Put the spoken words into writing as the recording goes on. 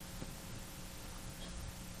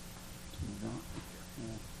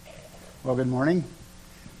Well, good morning.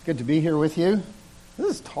 Good to be here with you.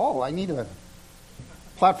 This is tall. I need a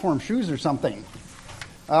platform shoes or something.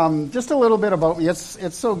 Just a little bit about me.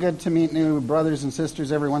 It's so good to meet new brothers and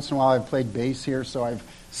sisters. Every once in a while I've played bass here, so I've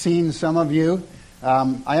seen some of you.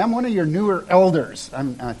 I am one of your newer elders.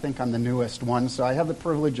 I think I'm the newest one, so I have the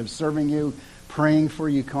privilege of serving you, praying for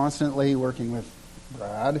you constantly, working with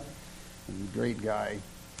Brad. Great guy.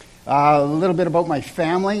 A little bit about my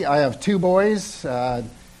family. I have two boys.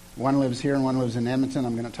 One lives here and one lives in Edmonton.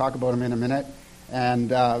 I'm going to talk about them in a minute. And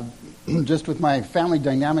just with my family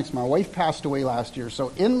dynamics, my wife passed away last year.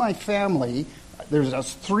 So in my family, there's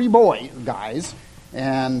us three guys.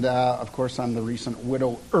 And, of course, I'm the recent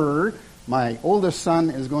widower. My oldest son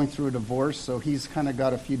is going through a divorce, so he's kind of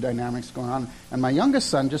got a few dynamics going on. And my youngest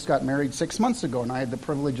son just got married 6 months ago, and I had the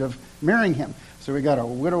privilege of marrying him. So we got a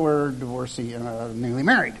widower, divorcee, and a newly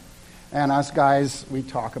married. And us guys, we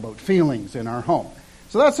talk about feelings in our home.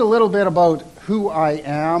 So that's a little bit about who I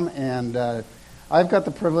am, and I've got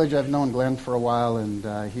the privilege. I've known Glenn for a while,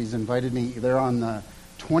 and he's invited me. They're on the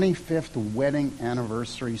 25th wedding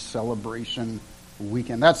anniversary celebration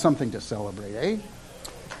weekend. That's something to celebrate, eh?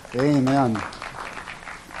 Amen. Got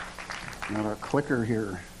a clicker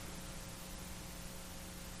here.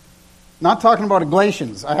 Not talking about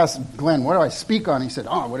Galatians. I asked Glenn, what do I speak on? He said,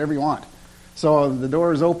 whatever you want. So the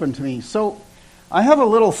door is open to me. So I have a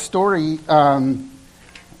little story.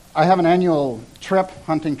 I have an annual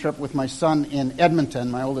hunting trip with my son in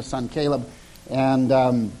Edmonton, my oldest son, Caleb.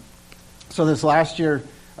 And so this last year,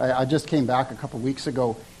 I just came back a couple weeks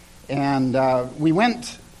ago. And we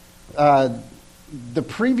went, the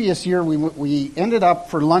previous year, we ended up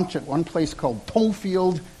for lunch at one place called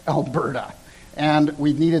Tofield, Alberta. And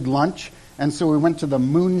we needed lunch. And so we went to the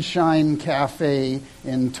Moonshine Cafe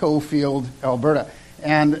in Tofield, Alberta.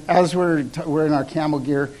 And as we're in our camel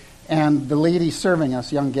gear, and the lady serving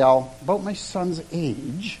us, young gal, about my son's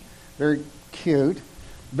age, very cute,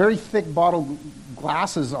 very thick bottle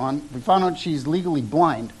glasses on. We found out she's legally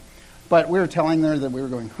blind. But we were telling her that we were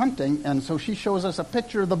going hunting, and so she shows us a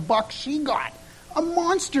picture of the buck she got. A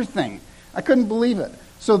monster thing. I couldn't believe it.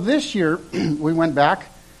 So this year, we went back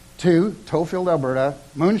to Tofield, Alberta,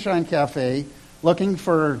 Moonshine Cafe, looking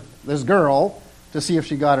for this girl to see if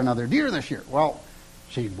she got another deer this year. Well,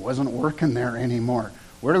 she wasn't working there anymore.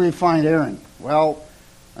 Where do we find Erin? Well,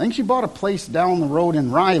 I think she bought a place down the road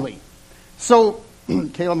in Riley. So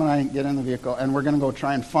Caleb and I get in the vehicle, and we're going to go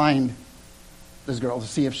try and find this girl to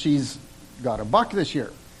see if she's got a buck this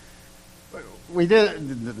year. We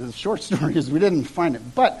did. The short story is we didn't find it.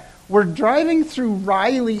 But we're driving through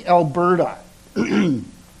Riley, Alberta. And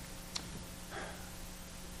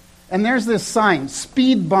there's this sign,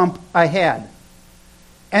 speed bump ahead.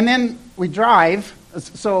 And then we drive.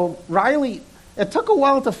 So Riley, it took a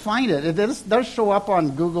while to find it. It does show up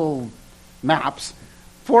on Google Maps.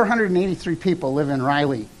 483 people live in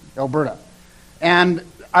Riley, Alberta. And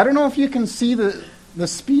I don't know if you can see the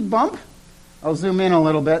speed bump. I'll zoom in a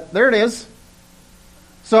little bit. There it is.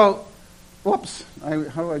 So, whoops. How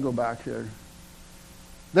do I go back here?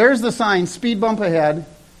 There's the sign, speed bump ahead.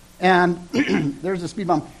 And there's the speed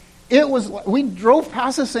bump. We drove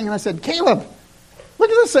past this thing, and I said, Caleb, look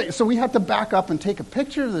at this thing. So we had to back up and take a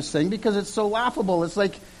picture of this thing because it's so laughable. It's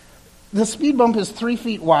like the speed bump is 3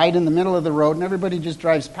 feet wide in the middle of the road, and everybody just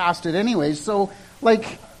drives past it anyways. So,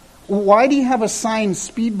 why do you have a sign,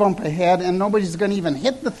 speed bump ahead, and nobody's going to even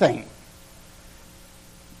hit the thing?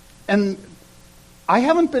 And I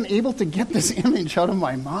haven't been able to get this image out of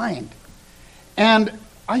my mind. And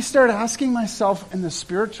I started asking myself in the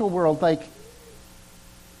spiritual world,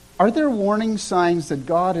 are there warning signs that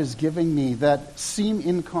God is giving me that seem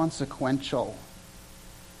inconsequential?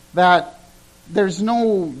 That there's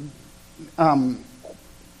no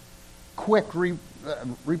quick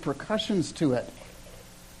repercussions to it?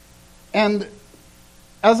 And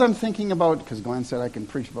as I'm thinking about, because Glenn said I can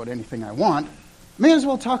preach about anything I want, may as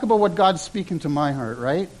well talk about what God's speaking to my heart,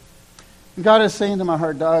 right? God is saying to my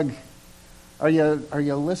heart, Doug, are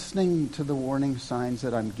you listening to the warning signs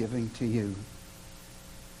that I'm giving to you?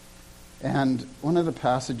 And one of the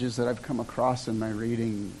passages that I've come across in my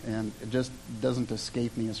reading, and it just doesn't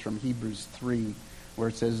escape me, is from Hebrews 3, where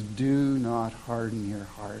it says, do not harden your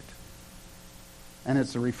heart. And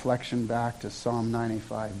it's a reflection back to Psalm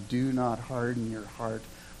 95. Do not harden your heart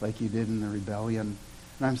like you did in the rebellion.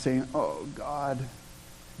 And I'm saying, oh God,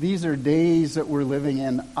 these are days that we're living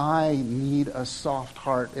in. I need a soft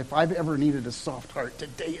heart. If I've ever needed a soft heart,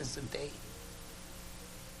 today is the day.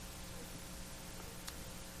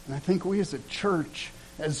 And I think we as a church,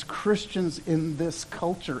 as Christians in this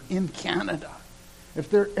culture, in Canada, if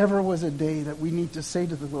there ever was a day that we need to say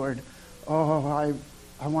to the Lord, oh,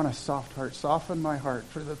 I want a soft heart. Soften my heart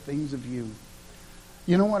for the things of you.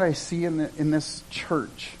 You know what I see in this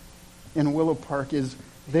church in Willow Park is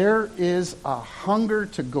there is a hunger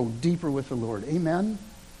to go deeper with the Lord. Amen?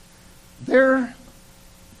 There's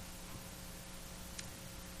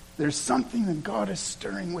something that God is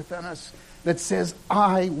stirring within us that says,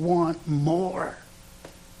 I want more.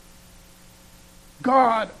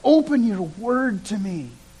 God, open your word to me.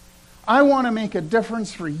 I want to make a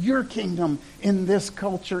difference for your kingdom in this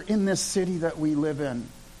culture, in this city that we live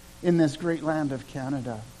in this great land of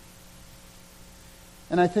Canada.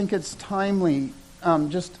 And I think it's timely,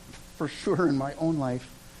 just for sure in my own life,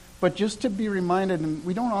 but just to be reminded, and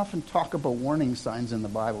we don't often talk about warning signs in the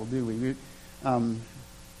Bible, do we?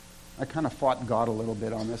 I kind of fought God a little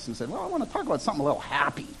bit on this and said, well, I want to talk about something a little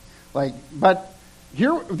happy. But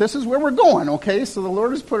here, this is where we're going, okay? So the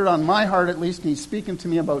Lord has put it on my heart at least, and He's speaking to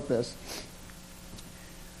me about this.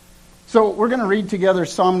 So we're going to read together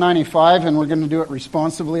Psalm 95, and we're going to do it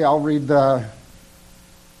responsively. I'll read the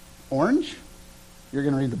orange. You're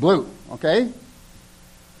going to read the blue, okay?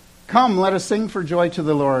 Come, let us sing for joy to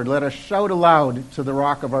the Lord. Let us shout aloud to the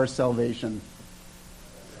rock of our salvation.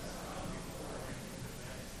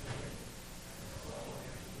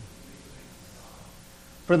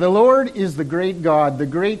 For the Lord is the great God, the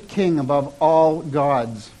great King above all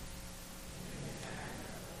gods.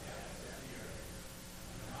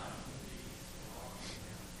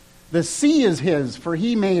 The sea is His, for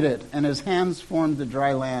He made it, and His hands formed the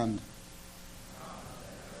dry land.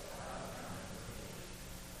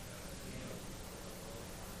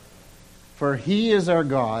 For He is our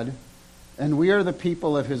God, and we are the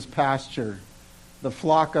people of His pasture, the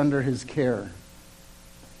flock under His care.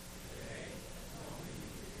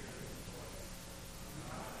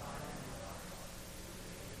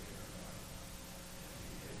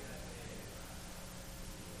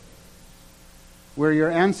 Where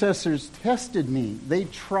your ancestors tested me, they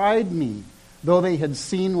tried me, though they had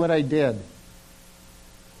seen what I did.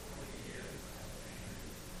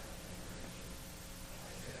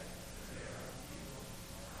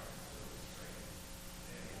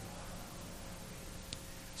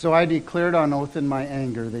 So I declared on oath in my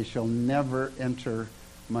anger, they shall never enter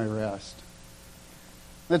my rest.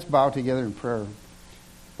 Let's bow together in prayer.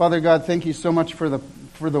 Father God, thank you so much for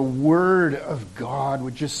the word of God,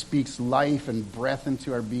 which just speaks life and breath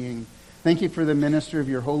into our being. Thank you for the ministry of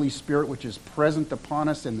your Holy Spirit, which is present upon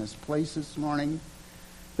us in this place this morning.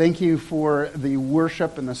 Thank you for the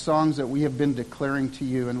worship and the songs that we have been declaring to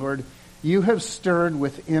you. And Lord, you have stirred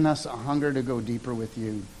within us a hunger to go deeper with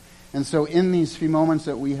you. And so in these few moments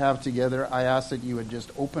that we have together, I ask that you would just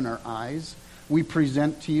open our eyes. We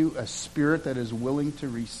present to you a spirit that is willing to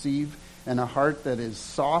receive and a heart that is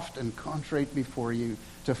soft and contrite before you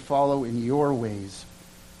to follow in your ways.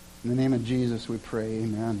 In the name of Jesus we pray,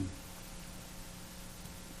 amen.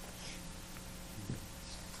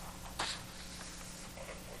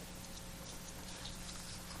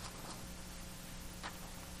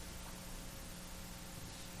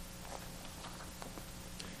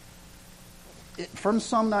 From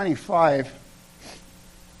Psalm 95,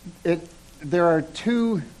 there are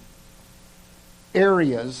two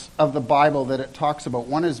areas of the Bible that it talks about.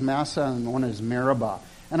 One is Massah and one is Meribah.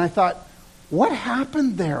 And I thought, what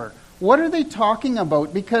happened there? What are they talking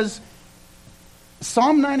about? Because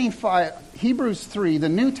Psalm 95, Hebrews 3, the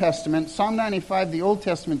New Testament, Psalm 95, the Old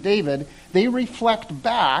Testament, David, they reflect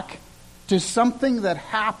back to something that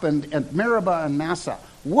happened at Meribah and Massah.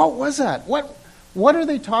 What was that? What are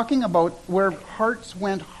they talking about where hearts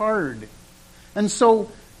went hard? And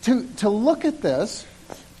so to look at this,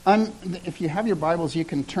 if you have your Bibles, you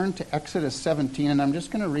can turn to Exodus 17, and I'm just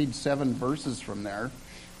going to read 7 verses from there.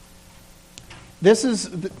 This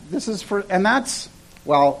is for, and that's,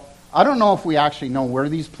 well, I don't know if we actually know where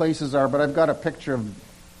these places are, but I've got a picture of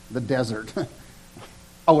the desert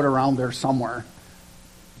out around there somewhere.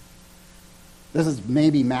 This is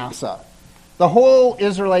maybe Massah. The whole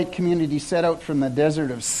Israelite community set out from the desert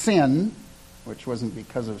of Sin, which wasn't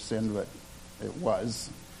because of sin, but it was,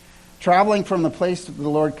 traveling from the place that the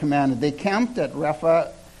Lord commanded. They camped at Rephaim,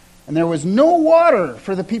 and there was no water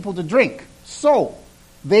for the people to drink. So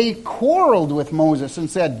they quarreled with Moses and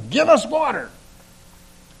said, "Give us water."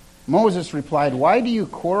 Moses replied, "Why do you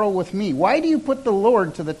quarrel with me? Why do you put the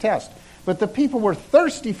Lord to the test?" But the people were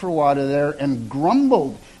thirsty for water there and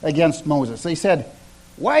grumbled against Moses. They said,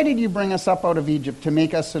 "Why did you bring us up out of Egypt to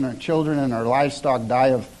make us and our children and our livestock die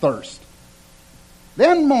of thirst?"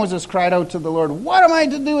 Then Moses cried out to the Lord, "What am I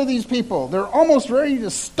to do with these people? They're almost ready to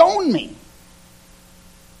stone me."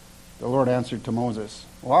 The Lord answered to Moses,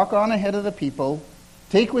 "Walk on ahead of the people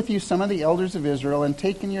Take with you some of the elders of Israel, and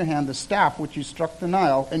take in your hand the staff which you struck the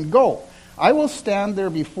Nile, and go. I will stand there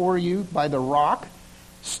before you by the rock.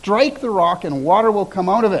 Strike the rock, and water will come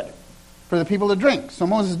out of it for the people to drink. So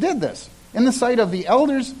Moses did this in the sight of the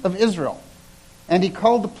elders of Israel. And he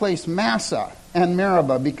called the place Massah and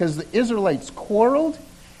Meribah, because the Israelites quarreled,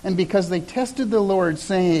 and because they tested the Lord,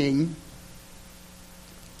 saying,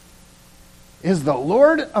 is the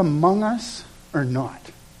Lord among us or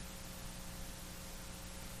not?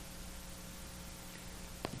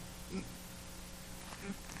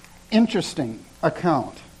 Interesting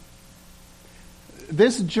account.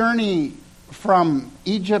 This journey from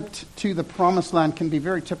Egypt to the Promised Land can be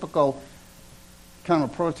very typical, kind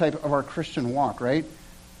of a prototype of our Christian walk, right?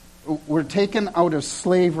 We're taken out of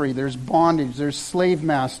slavery. There's bondage. There's slave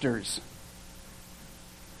masters.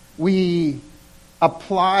 We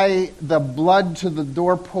apply the blood to the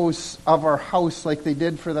doorposts of our house like they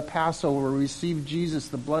did for the Passover. We receive Jesus,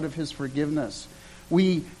 the blood of his forgiveness.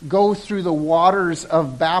 We go through the waters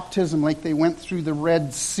of baptism like they went through the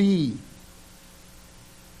Red Sea.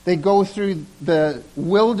 They go through the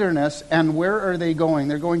wilderness, and where are they going?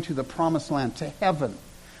 They're going to the Promised Land, to heaven.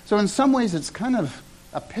 So in some ways, it's kind of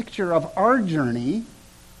a picture of our journey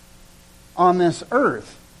on this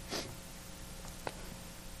earth.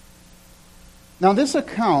 Now, this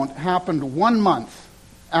account happened 1 month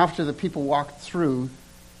after the people walked through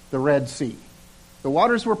the Red Sea. The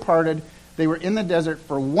waters were parted. They were in the desert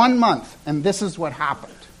for 1 month, and this is what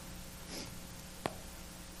happened.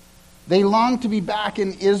 They longed to be back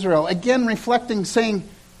in Israel, again reflecting, saying,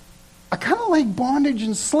 I kind of like bondage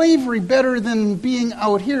and slavery better than being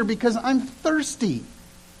out here because I'm thirsty.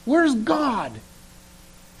 Where's God?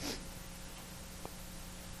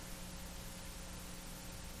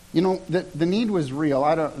 You know, the need was real.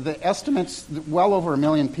 The estimates, well over 1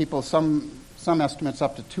 million people, some estimates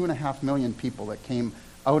up to 2.5 million people that came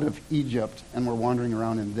out of Egypt and were wandering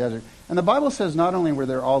around in the desert. And the Bible says not only were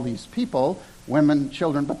there all these people, women,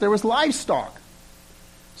 children, but there was livestock.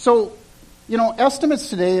 So, you know,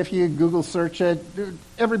 estimates today, if you Google search it,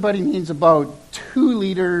 everybody needs about 2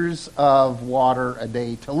 liters of water a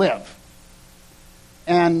day to live.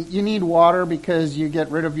 And you need water because you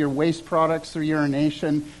get rid of your waste products through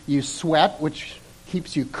urination. You sweat, which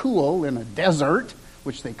keeps you cool in a desert,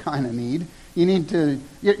 which they kind of need. You need to,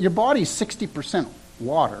 your body's 60%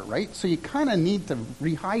 water, right? So you kind of need to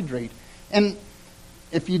rehydrate. And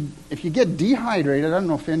if you get dehydrated, I don't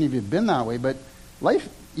know if any of you have been that way, but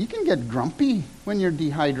you can get grumpy when you're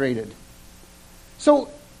dehydrated. So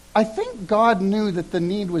I think God knew that the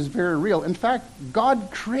need was very real. In fact, God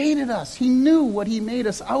created us. He knew what he made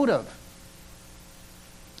us out of.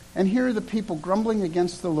 And here are the people grumbling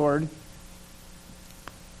against the Lord.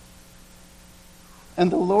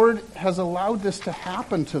 And the Lord has allowed this to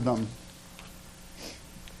happen to them.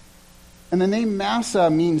 And the name Massah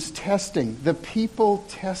means testing. The people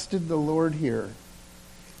tested the Lord here.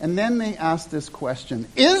 And then they asked this question,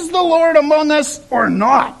 is the Lord among us or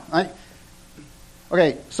not?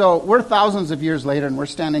 Okay, so we're thousands of years later, and we're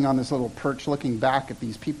standing on this little perch looking back at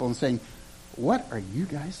these people and saying, what are you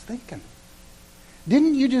guys thinking?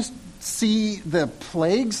 Didn't you just see the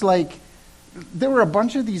plagues? Like, there were a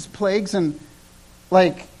bunch of these plagues, and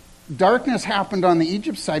like, darkness happened on the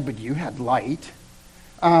Egypt side, but you had light.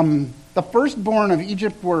 The firstborn of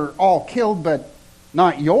Egypt were all killed, but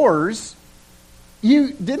not yours.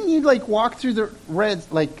 Didn't you like walk through the red,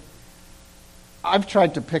 like, I've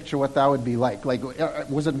tried to picture what that would be like. Like,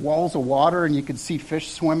 was it walls of water and you could see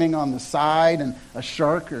fish swimming on the side and a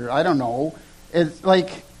shark, or I don't know. It's like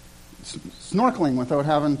snorkeling without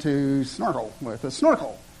having to snorkel with a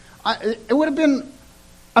snorkel. It would have been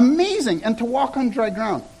amazing, and to walk on dry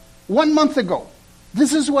ground. 1 month ago,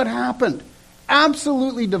 this is what happened.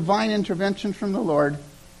 Absolutely divine intervention from the Lord.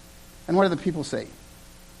 And what do the people say?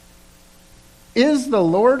 Is the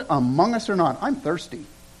Lord among us or not? I'm thirsty.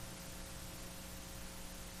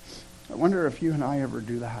 I wonder if you and I ever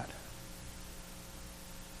do that.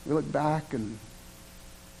 We look back and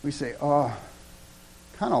we say, oh,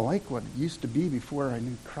 kind of like what it used to be before I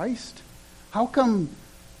knew Christ. How come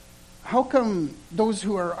those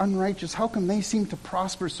who are unrighteous, how come they seem to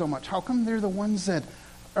prosper so much? How come they're the ones that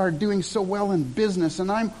are doing so well in business, and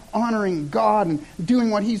I'm honoring God and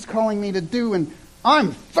doing what he's calling me to do, and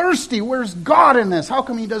I'm thirsty. Where's God in this? How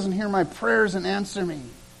come he doesn't hear my prayers and answer me?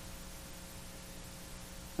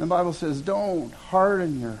 And the Bible says, don't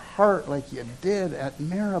harden your heart like you did at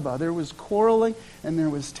Meribah. There was quarreling and there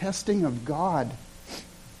was testing of God.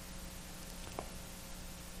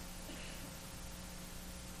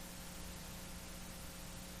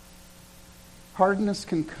 Hardness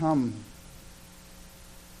can come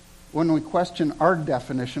when we question our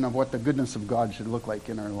definition of what the goodness of God should look like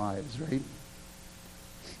in our lives, right?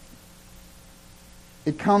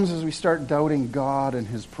 It comes as we start doubting God and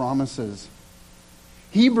His promises.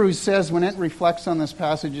 Hebrews says, when it reflects on this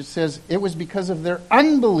passage, it says it was because of their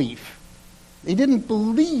unbelief. They didn't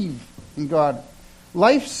believe in God.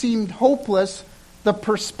 Life seemed hopeless. The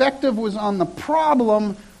perspective was on the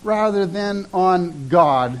problem rather than on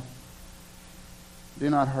God. Do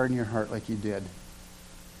not harden your heart like you did.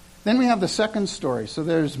 Then we have the second story. So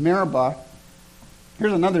there's Meribah.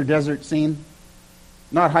 Here's another desert scene.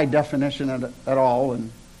 Not high definition at all.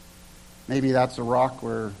 And maybe that's a rock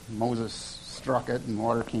where Moses struck it and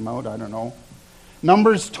water came out. I don't know.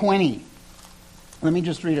 Numbers 20. Let me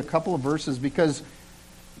just read a couple of verses because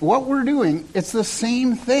what we're doing, it's the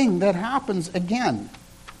same thing that happens again.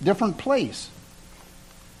 Different place.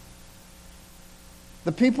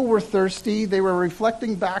 The people were thirsty. They were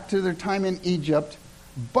reflecting back to their time in Egypt.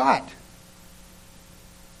 But,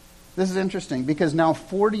 this is interesting because now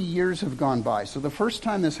 40 years have gone by. So the first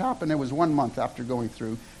time this happened, it was 1 month after going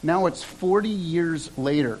through. Now it's 40 years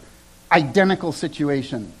later. Identical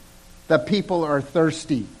situation. The people are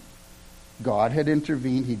thirsty. God had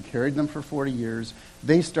intervened. He'd carried them for 40 years.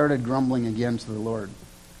 They started grumbling again to the Lord.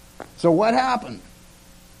 So what happened?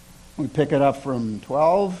 We pick it up from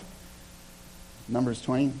 12, Numbers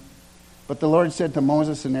 20. But the Lord said to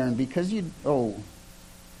Moses and Aaron,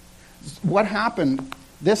 what happened?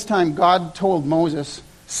 This time God told Moses,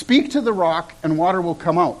 speak to the rock and water will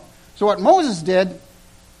come out. So what Moses did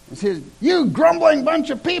is he said, you grumbling bunch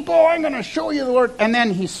of people, I'm going to show you the Lord. And then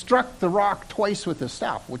he struck the rock twice with his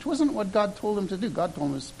staff, which wasn't what God told him to do. God told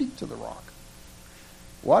him to speak to the rock.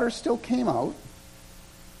 Water still came out.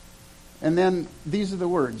 And then these are the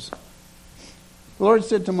words. The Lord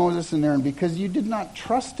said to Moses and Aaron, because you did not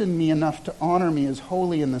trust in me enough to honor me as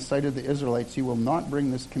holy in the sight of the Israelites, you will not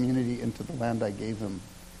bring this community into the land I gave them.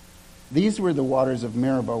 These were the waters of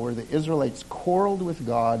Meribah, where the Israelites quarreled with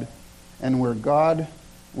God, and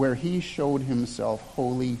where He showed Himself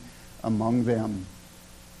holy among them.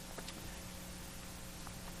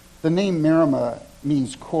 The name Meribah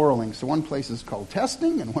means quarreling. So one place is called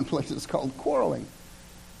testing, and one place is called quarreling.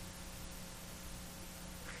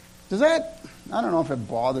 I don't know if it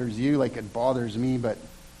bothers you like it bothers me, but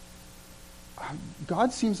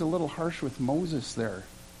God seems a little harsh with Moses there.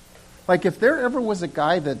 Like if there ever was a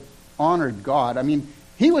guy that honored God, I mean,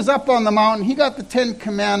 he was up on the mountain, he got the 10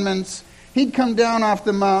 Commandments, he'd come down off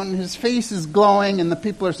the mountain, his face is glowing, and the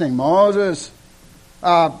people are saying, Moses,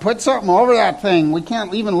 put something over that thing. We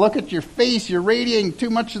can't even look at your face. You're radiating too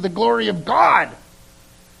much of the glory of God.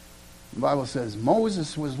 The Bible says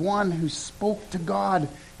Moses was one who spoke to God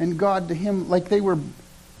and God to him like they were,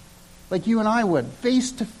 like you and I would,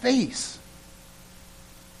 face to face.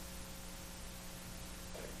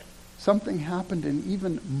 Something happened in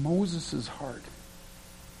even Moses' heart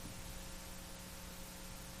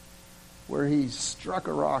where he struck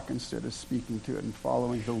a rock instead of speaking to it and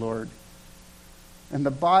following the Lord. And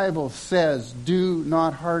the Bible says, do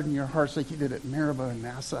not harden your hearts like you did at Meribah and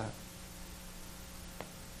Massah.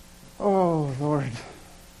 Oh, Lord.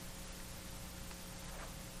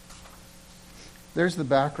 There's the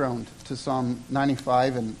background to Psalm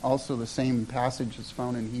 95 and also the same passage is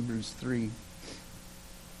found in Hebrews 3.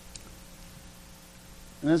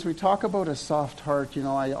 And as we talk about a soft heart,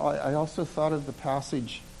 I also thought of the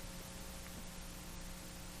passage.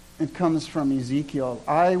 It comes from Ezekiel.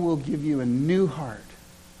 I will give you a new heart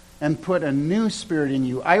and put a new spirit in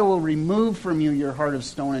you. I will remove from you your heart of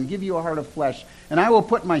stone and give you a heart of flesh. And I will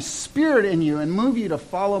put my spirit in you and move you to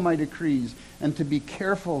follow my decrees and to be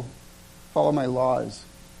careful, follow my laws,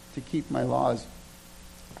 to keep my laws.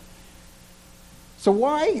 So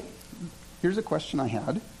why? Here's a question I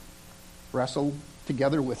had. Wrestle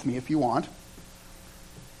together with me if you want.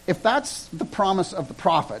 If that's the promise of the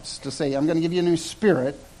prophets, to say, I'm going to give you a new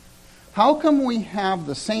spirit, how come we have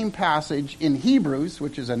the same passage in Hebrews,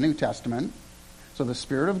 which is a New Testament? So the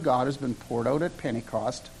Spirit of God has been poured out at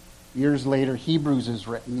Pentecost. Years later, Hebrews is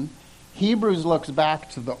written. Hebrews looks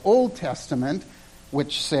back to the Old Testament,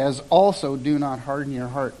 which says also, do not harden your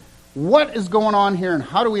heart. What is going on here and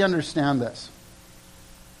how do we understand this?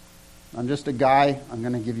 I'm just a guy. I'm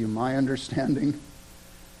going to give you my understanding.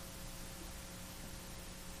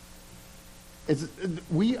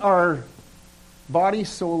 We are body,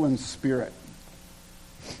 soul, and spirit.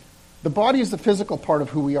 The body is the physical part of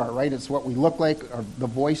who we are, right? It's what we look like, the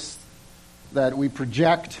voice that we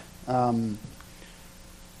project, our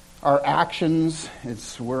actions.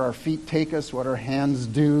 It's where our feet take us, what our hands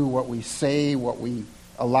do, what we say, what we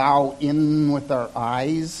allow in with our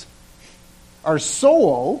eyes. Our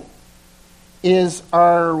soul is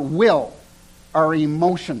our will, our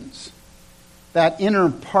emotions, that inner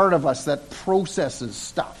part of us that processes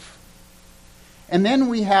stuff. And then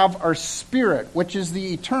we have our spirit, which is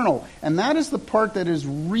the eternal. And that is the part that is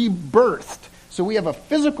rebirthed. So we have a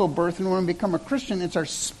physical birth, and when we become a Christian, it's our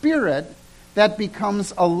spirit that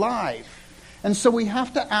becomes alive. And so we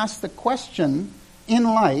have to ask the question in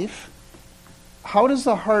life, how does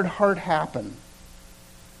the hard heart happen?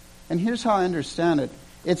 And here's how I understand it.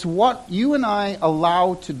 It's what you and I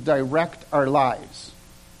allow to direct our lives.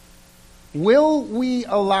 Will we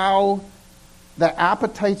allow the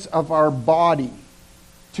appetites of our body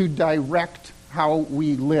to direct how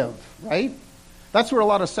we live, right? That's where a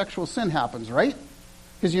lot of sexual sin happens, right?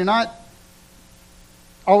 Because you're not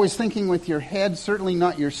always thinking with your head, certainly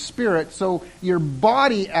not your spirit. So your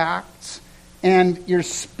body acts and your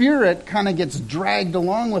spirit kind of gets dragged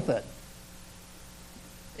along with it.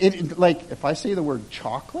 Like, if I say the word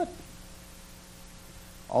chocolate,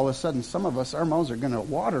 all of a sudden, some of us, our mouths are going to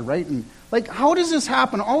water, right? And like, how does this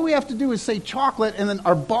happen? All we have to do is say chocolate, and then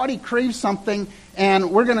our body craves something,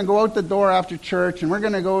 and we're going to go out the door after church, and we're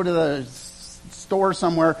going to go to the store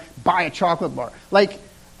somewhere, buy a chocolate bar. Like,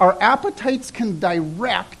 our appetites can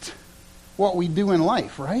direct what we do in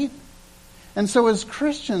life, right? And so as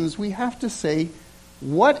Christians, we have to say,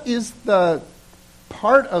 what is the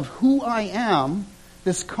part of who I am,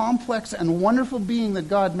 this complex and wonderful being that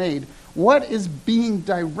God made, what is being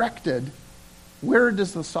directed? Where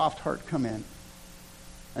does the soft heart come in?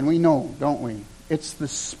 And we know, don't we? It's the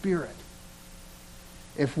Spirit.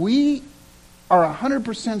 If we are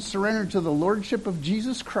 100% surrendered to the Lordship of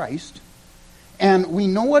Jesus Christ, and we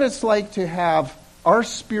know what it's like to have our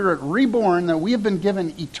spirit reborn, that we have been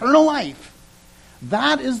given eternal life,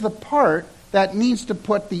 that is the part that needs to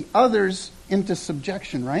put the others into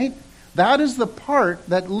subjection, right? That is the part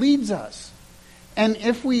that leads us. And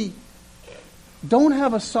if we don't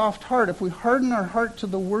have a soft heart, if we harden our heart to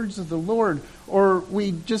the words of the Lord, or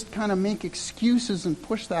we just kind of make excuses and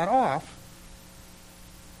push that off,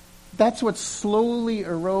 that's what slowly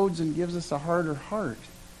erodes and gives us a harder heart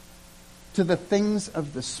to the things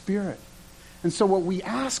of the Spirit. And so what we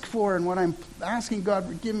ask for, and what I'm asking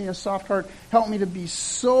God, give me a soft heart, help me to be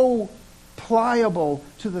so pliable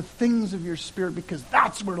to the things of your Spirit, because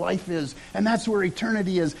that's where life is, and that's where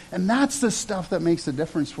eternity is, and that's the stuff that makes a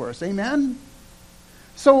difference for us. Amen?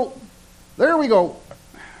 So, there we go.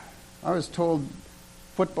 I was told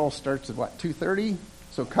football starts at, 2:30?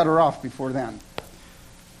 So cut her off before then.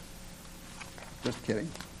 Just kidding.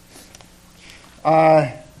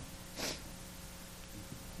 I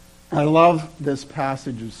love this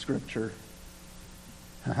passage of Scripture.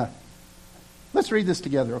 Let's read this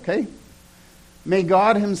together, okay? May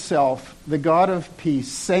God himself, the God of peace,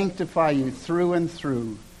 sanctify you through and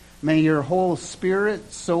through. May your whole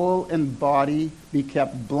spirit, soul, and body be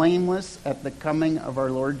kept blameless at the coming of our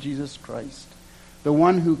Lord Jesus Christ. The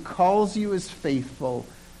one who calls you is faithful,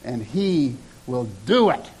 and he will do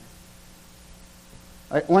it.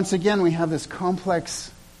 Once again, we have this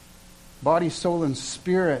complex body, soul, and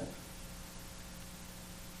spirit.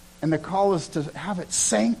 And the call is to have it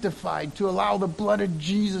sanctified, to allow the blood of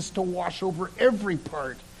Jesus to wash over every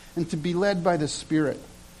part, and to be led by the Spirit.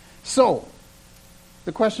 So,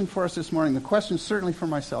 the question for us this morning, the question certainly for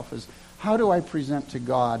myself is, how do I present to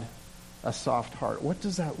God a soft heart? What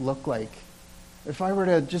does that look like? If I were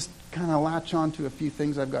to just kind of latch on to a few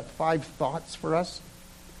things, I've got 5 thoughts for us.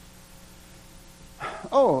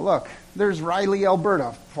 Oh, look, there's Riley,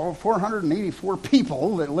 Alberta. 484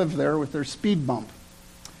 people that live there with their speed bump.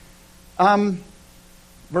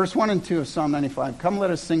 Verse 1 and 2 of Psalm 95. Come,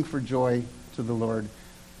 let us sing for joy to the Lord.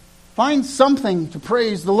 Find something to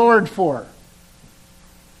praise the Lord for.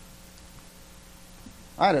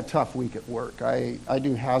 I had a tough week at work. I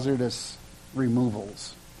do hazardous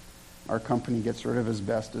removals. Our company gets rid of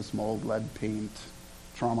asbestos, mold, lead paint,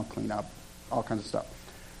 trauma cleanup, all kinds of stuff.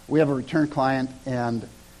 We have a return client, and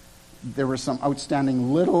there were some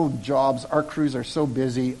outstanding little jobs. Our crews are so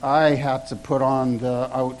busy. I had to put on the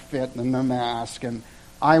outfit and the mask, and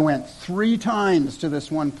I went 3 times to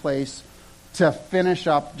this one place to finish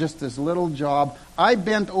up just this little job. I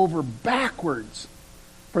bent over backwards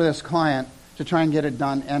for this client to try and get it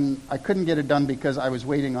done, and I couldn't get it done because I was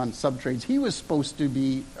waiting on subtrades he was supposed to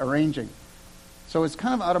be arranging. So it's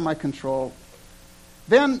kind of out of my control.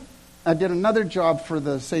 Then I did another job for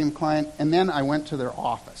the same client, and then I went to their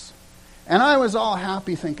office. And I was all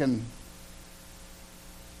happy thinking,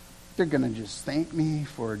 they're going to just thank me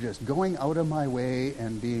for just going out of my way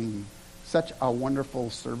and being such a wonderful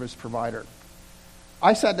service provider.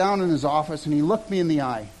 I sat down in his office, and he looked me in the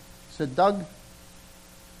eye. He said, Doug,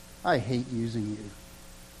 I hate using you.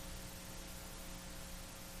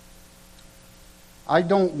 I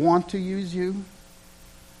don't want to use you.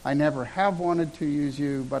 I never have wanted to use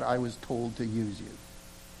you, but I was told to use you.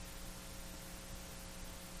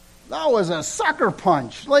 That was a sucker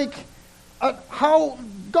punch. Like, how,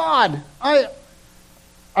 God, I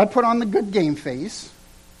put on the good game face,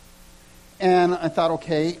 and I thought,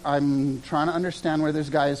 okay, I'm trying to understand where this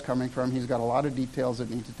guy is coming from. He's got a lot of details that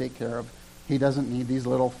need to take care of. He doesn't need these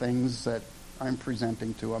little things that I'm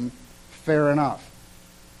presenting to him. Fair enough.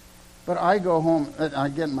 But I go home, I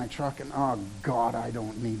get in my truck, and oh, God, I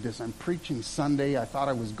don't need this. I'm preaching Sunday. I thought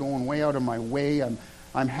I was going way out of my way.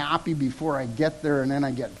 I'm happy before I get there, and then I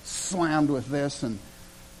get slammed with this. And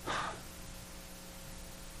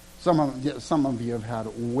some of you have had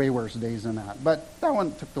way worse days than that. But that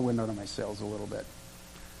one took the wind out of my sails a little bit.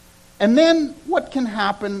 And then what can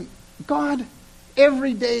happen? God,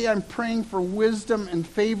 every day I'm praying for wisdom and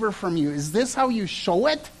favor from you. Is this how you show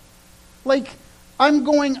it? Like, I'm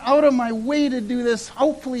going out of my way to do this.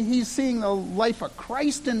 Hopefully he's seeing the life of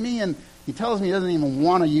Christ in me, and he tells me he doesn't even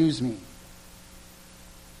want to use me.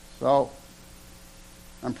 So,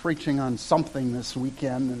 I'm preaching on something this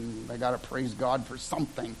weekend, and I got to praise God for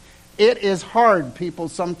something. It is hard, people,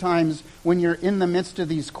 sometimes when you're in the midst of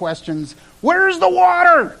these questions. Where's the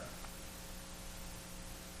water?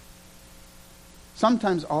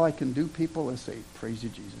 Sometimes all I can do, people, is say, praise you,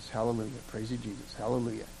 Jesus, hallelujah, praise you, Jesus,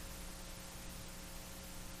 hallelujah.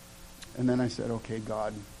 And then I said, okay,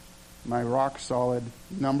 God, my rock solid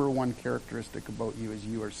number one characteristic about you is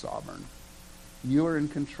you are sovereign. You are in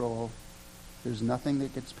control. There's nothing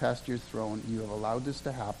that gets past your throne. You have allowed this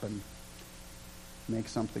to happen. Make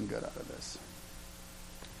something good out of this.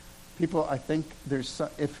 People, I think there's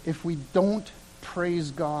if we don't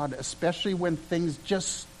praise God, especially when things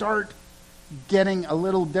just start getting a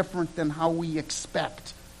little different than how we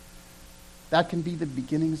expect, that can be the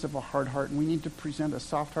beginnings of a hard heart, and we need to present a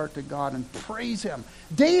soft heart to God and praise him.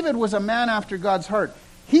 David was a man after God's heart.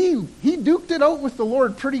 He duked it out with the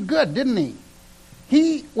Lord pretty good, didn't he?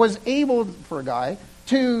 He was able, for a guy,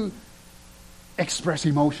 to express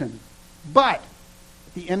emotion. But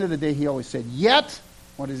at the end of the day, he always said, yet,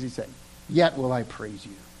 what does he say? Yet will I praise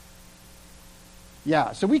you.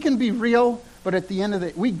 Yeah, so we can be real, but at the end of the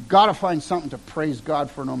day, we got to find something to praise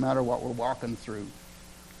God for no matter what we're walking through.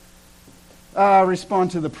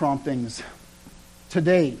 Respond to the promptings.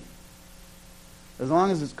 Today. As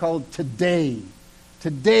long as it's called today.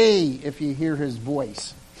 Today, if you hear his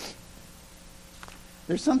voice.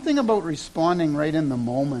 There's something about responding right in the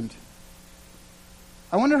moment.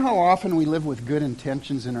 I wonder how often we live with good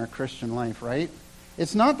intentions in our Christian life, right?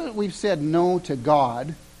 It's not that we've said no to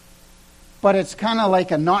God, but it's kind of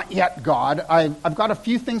like a not yet God. I've got a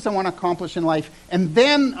few things I want to accomplish in life, and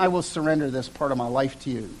then I will surrender this part of my life to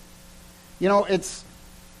you. You know,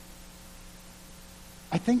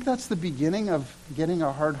 I think that's the beginning of getting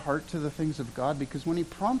a hard heart to the things of God, because when he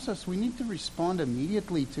prompts us, we need to respond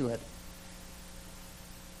immediately to it.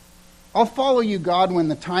 I'll follow you, God, when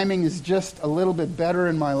the timing is just a little bit better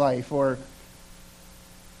in my life, or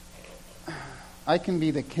I can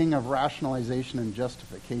be the king of rationalization and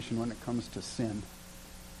justification when it comes to sin.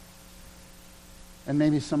 And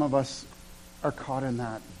maybe some of us are caught in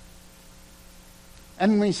that.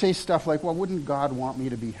 And we say stuff like, well, wouldn't God want me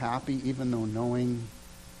to be happy, even though knowing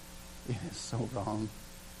it is so wrong?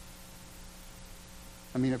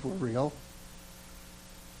 I mean, if we're real.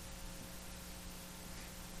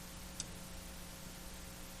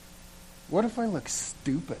 What if I look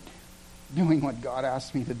stupid doing what God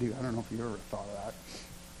asked me to do? I don't know if you ever thought of that.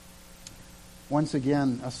 Once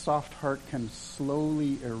again, a soft heart can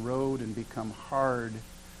slowly erode and become hard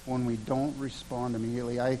when we don't respond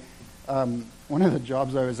immediately. One of the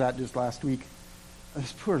jobs I was at just last week,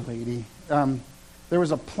 this poor lady, there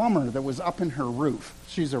was a plumber that was up in her roof.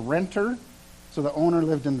 She's a renter, so the owner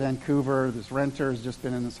lived in Vancouver. This renter has just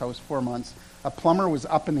been in this house 4 months. A plumber was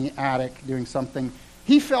up in the attic doing something.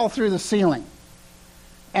 He fell through the ceiling.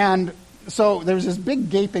 And so there's this big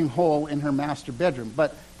gaping hole in her master bedroom.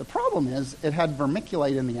 But the problem is it had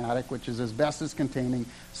vermiculite in the attic, which is asbestos containing,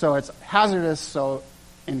 so it's hazardous, so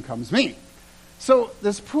in comes me. So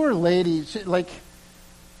this poor lady,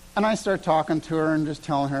 and I start talking to her and just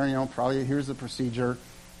telling her, probably here's the procedure.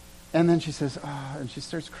 And then she says, and she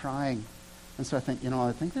starts crying. And so I think,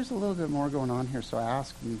 I think there's a little bit more going on here. So I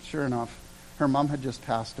asked, and sure enough, her mom had just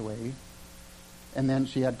passed away. And then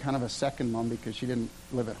she had kind of a second mom because she didn't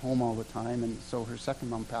live at home all the time. And so her second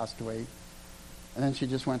mom passed away. And then she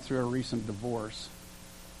just went through a recent divorce.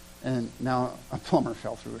 And now a plumber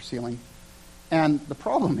fell through her ceiling. And the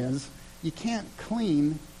problem is, you can't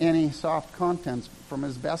clean any soft contents from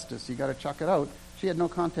asbestos. You got to chuck it out. She had no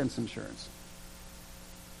contents insurance.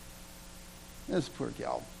 This poor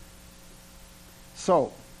gal.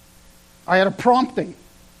 So, I had a prompting.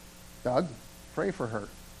 Doug, pray for her.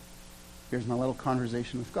 Here's my little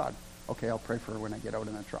conversation with God. Okay, I'll pray for her when I get out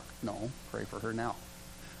in the truck. No, pray for her now.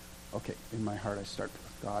 Okay, in my heart I start,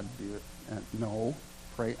 God, do it. No,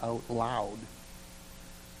 pray out loud.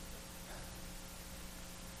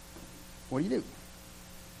 What do you do?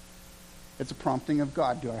 It's a prompting of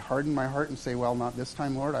God. Do I harden my heart and say, well, not this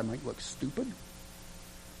time, Lord, I might look stupid?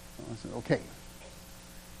 I said, okay.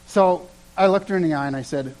 So I looked her in the eye and I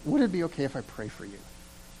said, would it be okay if I pray for you?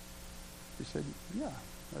 She said, yeah,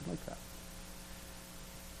 I'd like that.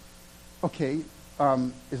 Okay,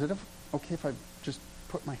 is it okay if I just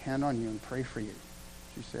put my hand on you and pray for you?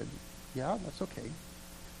 She said, yeah, that's okay.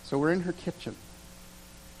 So we're in her kitchen.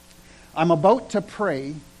 I'm about to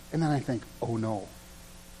pray, and then I think, oh no,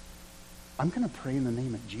 I'm going to pray in the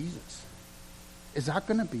name of Jesus. Is that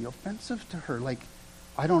going to be offensive to her? Like,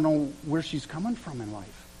 I don't know where she's coming from in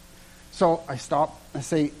life. So I stop, I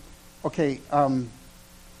say, okay,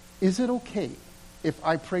 is it okay if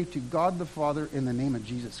I pray to God the Father in the name of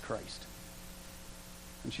Jesus Christ?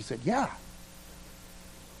 And she said, yeah.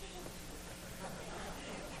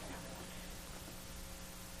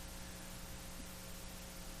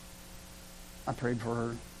 I prayed for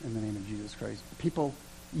her in the name of Jesus Christ. People,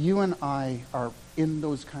 you and I are in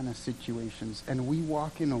those kind of situations, and we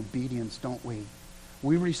walk in obedience, don't we?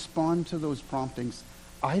 We respond to those promptings.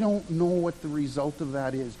 I don't know what the result of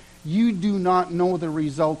that is. You do not know the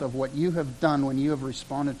result of what you have done when you have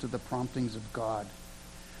responded to the promptings of God.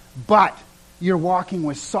 But you're walking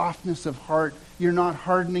with softness of heart. You're not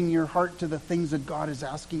hardening your heart to the things that God is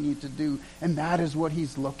asking you to do. And that is what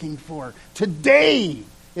He's looking for. Today,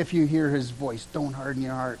 if you hear His voice, don't harden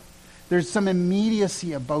your heart. There's some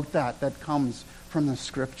immediacy about that comes from the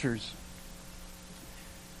Scriptures.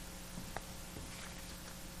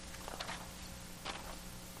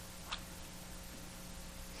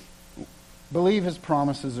 Believe His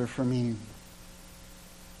promises are for me.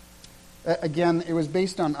 Again, it was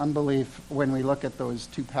based on unbelief when we look at those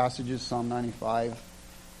two passages, Psalm 95.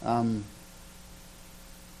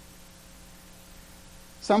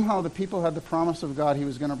 Somehow the people had the promise of God. He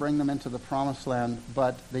was going to bring them into the promised land,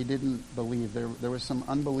 but they didn't believe. There was some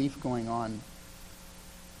unbelief going on.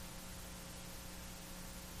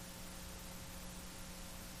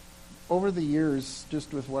 Over the years,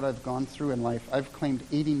 just with what I've gone through in life, I've claimed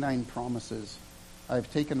 89 promises. I've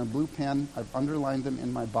taken a blue pen, I've underlined them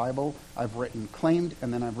in my Bible, I've written claimed,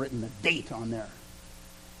 and then I've written the date on there.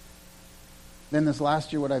 Then this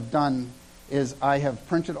last year what I've done is I have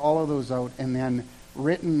printed all of those out and then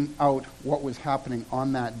written out what was happening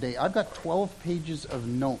on that day. I've got 12 pages of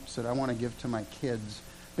notes that I want to give to my kids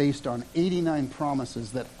based on 89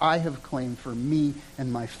 promises that I have claimed for me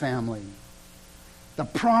and my family. The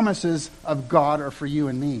promises of God are for you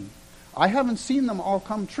and me. I haven't seen them all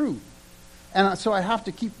come true. And so I have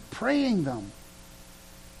to keep praying them.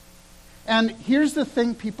 And here's the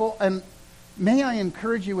thing, people, and may I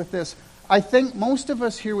encourage you with this. I think most of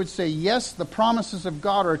us here would say, yes, the promises of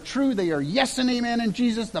God are true. They are yes and amen in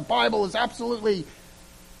Jesus. The Bible is absolutely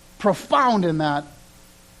profound in that.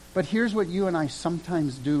 But here's what you and I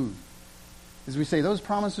sometimes do. Is we say, those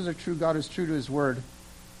promises are true. God is true to His Word.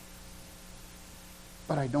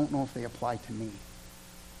 But I don't know if they apply to me.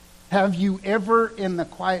 Have you ever, in the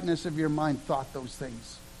quietness of your mind, thought those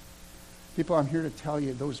things? People, I'm here to tell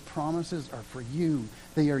you, those promises are for you.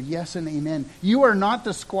 They are yes and amen. You are not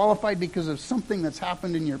disqualified because of something that's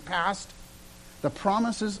happened in your past. The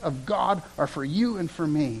promises of God are for you and for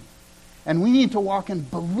me. And we need to walk in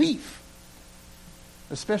belief,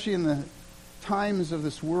 especially in the times of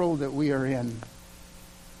this world that we are in.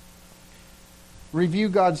 Review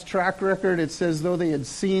God's track record. It says, though they had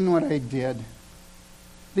seen what I did.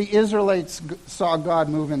 The Israelites saw God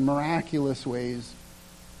move in miraculous ways.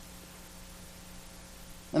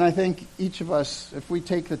 And I think each of us, if we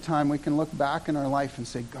take the time, we can look back in our life and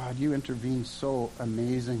say, God, you intervened so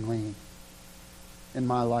amazingly in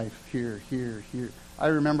my life, here. I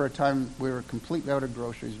remember a time we were completely out of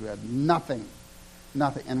groceries. We had nothing.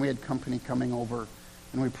 And we had company coming over.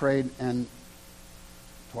 And we prayed, and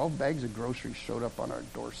 12 bags of groceries showed up on our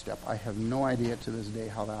doorstep. I have no idea to this day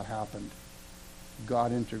how that happened.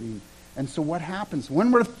 God intervened. And so what happens?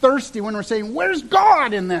 When we're thirsty, when we're saying, where's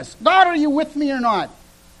God in this? God, are you with me or not?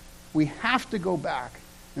 We have to go back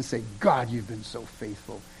and say, God, you've been so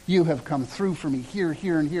faithful. You have come through for me here,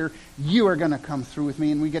 and here. You are going to come through with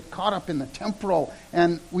me. And we get caught up in the temporal,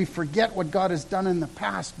 and we forget what God has done in the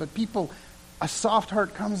past. But people, a soft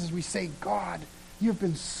heart comes as we say, God, you've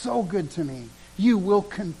been so good to me. You will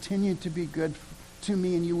continue to be good to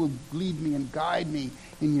me, and you will lead me and guide me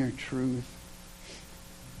in your truth.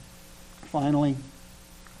 finally,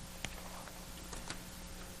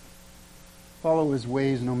 follow his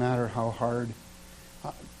ways no matter how hard.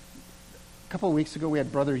 A couple of weeks ago, we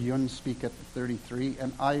had Brother Yun speak at the 33,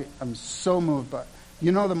 and I am so moved by,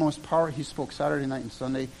 you know, the most powerful, he spoke Saturday night and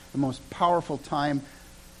Sunday, the most powerful time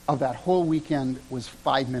of that whole weekend was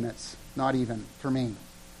 5 minutes, not even, for me.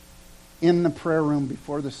 In the prayer room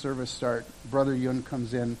before the service start, Brother Yun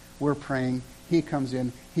comes in, we're praying, he comes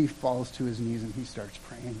in, he falls to his knees and he starts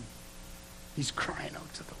praying. He's crying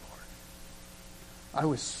out to the Lord. I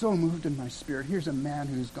was so moved in my spirit. Here's a man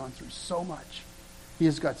who's gone through so much. He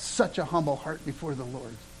has got such a humble heart before the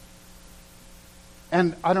Lord.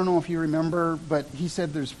 And I don't know if you remember, but he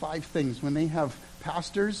said there's 5 things. When they have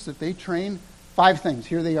pastors that they train, 5 things.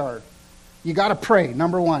 Here they are. You got to pray,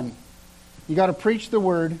 number 1. You got to preach the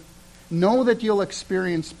word. Know that you'll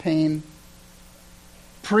experience pain.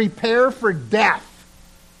 Prepare for death.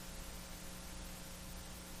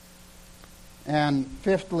 And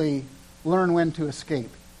 5thly, learn when to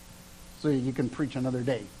escape so you can preach another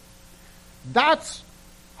day. That's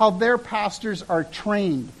how their pastors are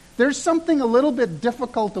trained. There's something a little bit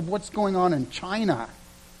difficult of what's going on in China.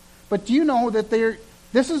 But do you know that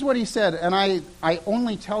this is what he said, and I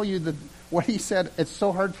only tell you what he said, it's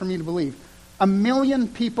so hard for me to believe. 1 million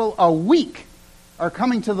people a week are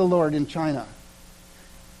coming to the Lord in China.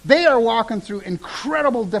 They are walking through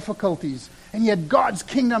incredible difficulties, and yet God's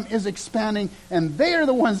kingdom is expanding, and they are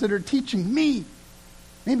the ones that are teaching me.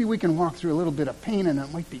 Maybe we can walk through a little bit of pain, and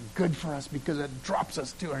it might be good for us because it drops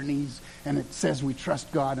us to our knees, and it says we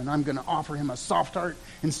trust God, and I'm going to offer him a soft heart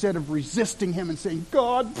instead of resisting him and saying,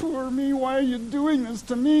 God, poor me, why are you doing this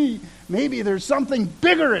to me? Maybe there's something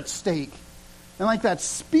bigger at stake. And like that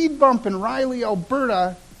speed bump in Riley,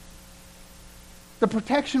 Alberta, the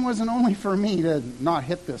protection wasn't only for me to not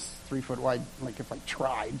hit this 3-foot wide, like if I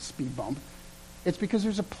tried, speed bump. It's because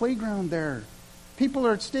there's a playground there. People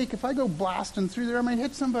are at stake. If I go blasting through there, I might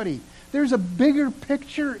hit somebody. There's a bigger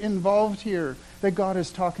picture involved here that God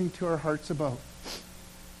is talking to our hearts about.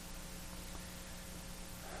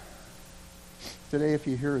 Today, if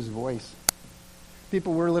you hear his voice,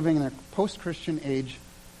 people, we're living in a post-Christian age.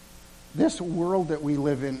 This world that we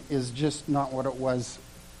live in is just not what it was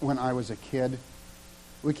when I was a kid.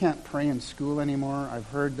 We can't pray in school anymore. I've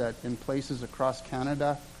heard that in places across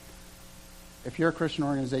Canada, if you're a Christian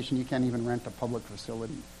organization, you can't even rent a public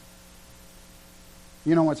facility.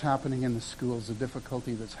 You know what's happening in the schools, the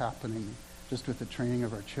difficulty that's happening just with the training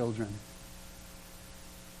of our children.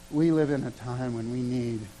 We live in a time when we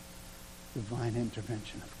need divine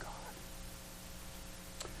intervention of God,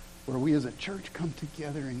 where we as a church come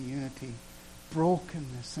together in unity,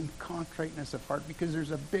 brokenness and contriteness of heart, because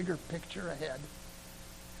there's a bigger picture ahead.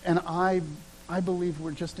 And I believe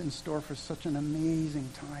we're just in store for such an amazing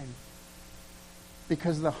time,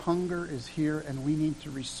 because the hunger is here and we need to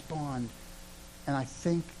respond. And I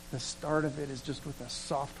think the start of it is just with a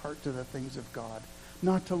soft heart to the things of God.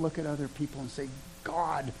 Not to look at other people and say,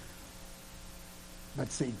 God, but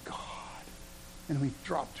say, God. And we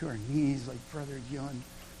drop to our knees like Brother Yun.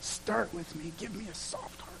 Start with me. Give me a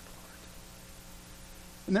soft heart, Lord.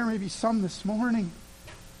 And there may be some this morning.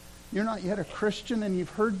 You're not yet a Christian and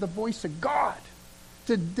you've heard the voice of God.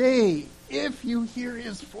 Today, if you hear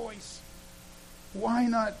his voice, why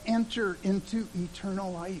not enter into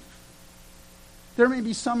eternal life? There may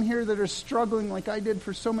be some here that are struggling like I did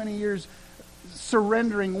for so many years,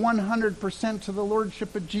 surrendering 100% to the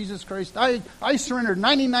Lordship of Jesus Christ. I surrendered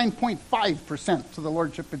 99.5% to the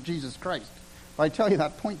Lordship of Jesus Christ. But I tell you,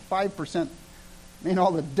 that 0.5% made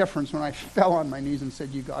all the difference when I fell on my knees and said,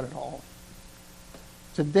 you got it all.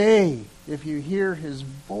 Today, if you hear his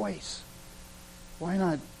voice, why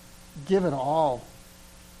not give it all?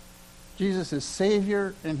 Jesus is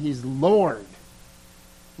Savior and he's Lord.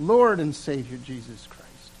 Lord and Savior Jesus Christ.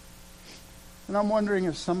 And I'm wondering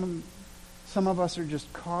if some of us are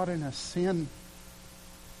just caught in a sin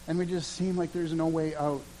and we just seem like there's no way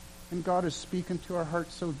out. And God is speaking to our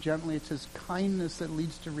hearts so gently. It's his kindness that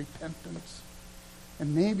leads to repentance.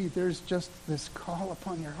 And maybe there's just this call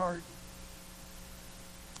upon your heart.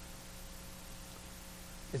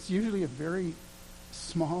 It's usually a very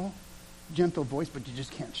small, gentle voice, but you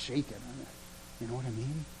just can't shake it. You know what I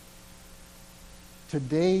mean?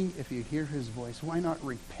 Today, if you hear his voice, why not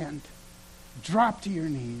repent? Drop to your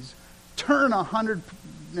knees. Turn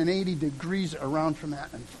 180 degrees around from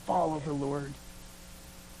that and follow the Lord.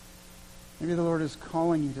 Maybe the Lord is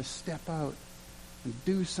calling you to step out and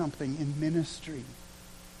do something in ministry.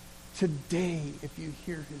 Today, if you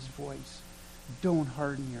hear his voice, don't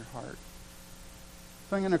harden your heart.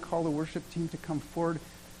 So I'm going to call the worship team to come forward.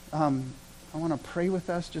 I want to pray with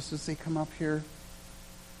us just as they come up here.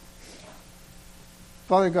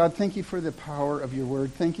 Father God, thank you for the power of your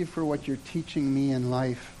word. Thank you for what you're teaching me in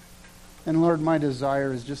life. And Lord, my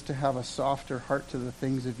desire is just to have a softer heart to the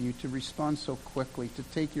things of you, to respond so quickly, to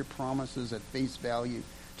take your promises at face value,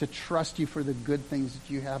 to trust you for the good things that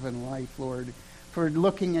you have in life, Lord, for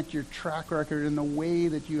looking at your track record and the way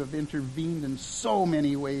that you have intervened in so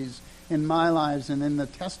many ways in my lives and in the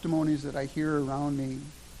testimonies that I hear around me.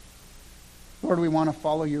 Lord, we want to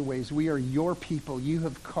follow your ways. We are your people. You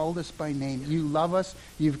have called us by name. You love us.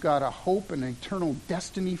 You've got a hope and eternal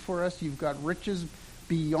destiny for us. You've got riches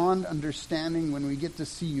beyond understanding when we get to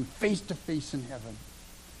see you face to face in heaven.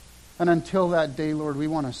 And until that day, Lord, we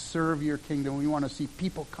want to serve your kingdom. We want to see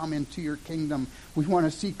people come into your kingdom. We want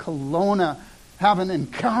to see Kelowna have an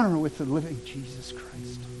encounter with the living Jesus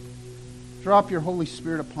Christ. Drop your Holy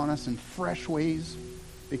Spirit upon us in fresh ways,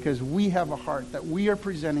 because we have a heart that we are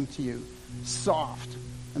presenting to you, soft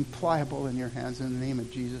and pliable in your hands. In the name of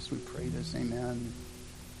Jesus, we pray this. Amen.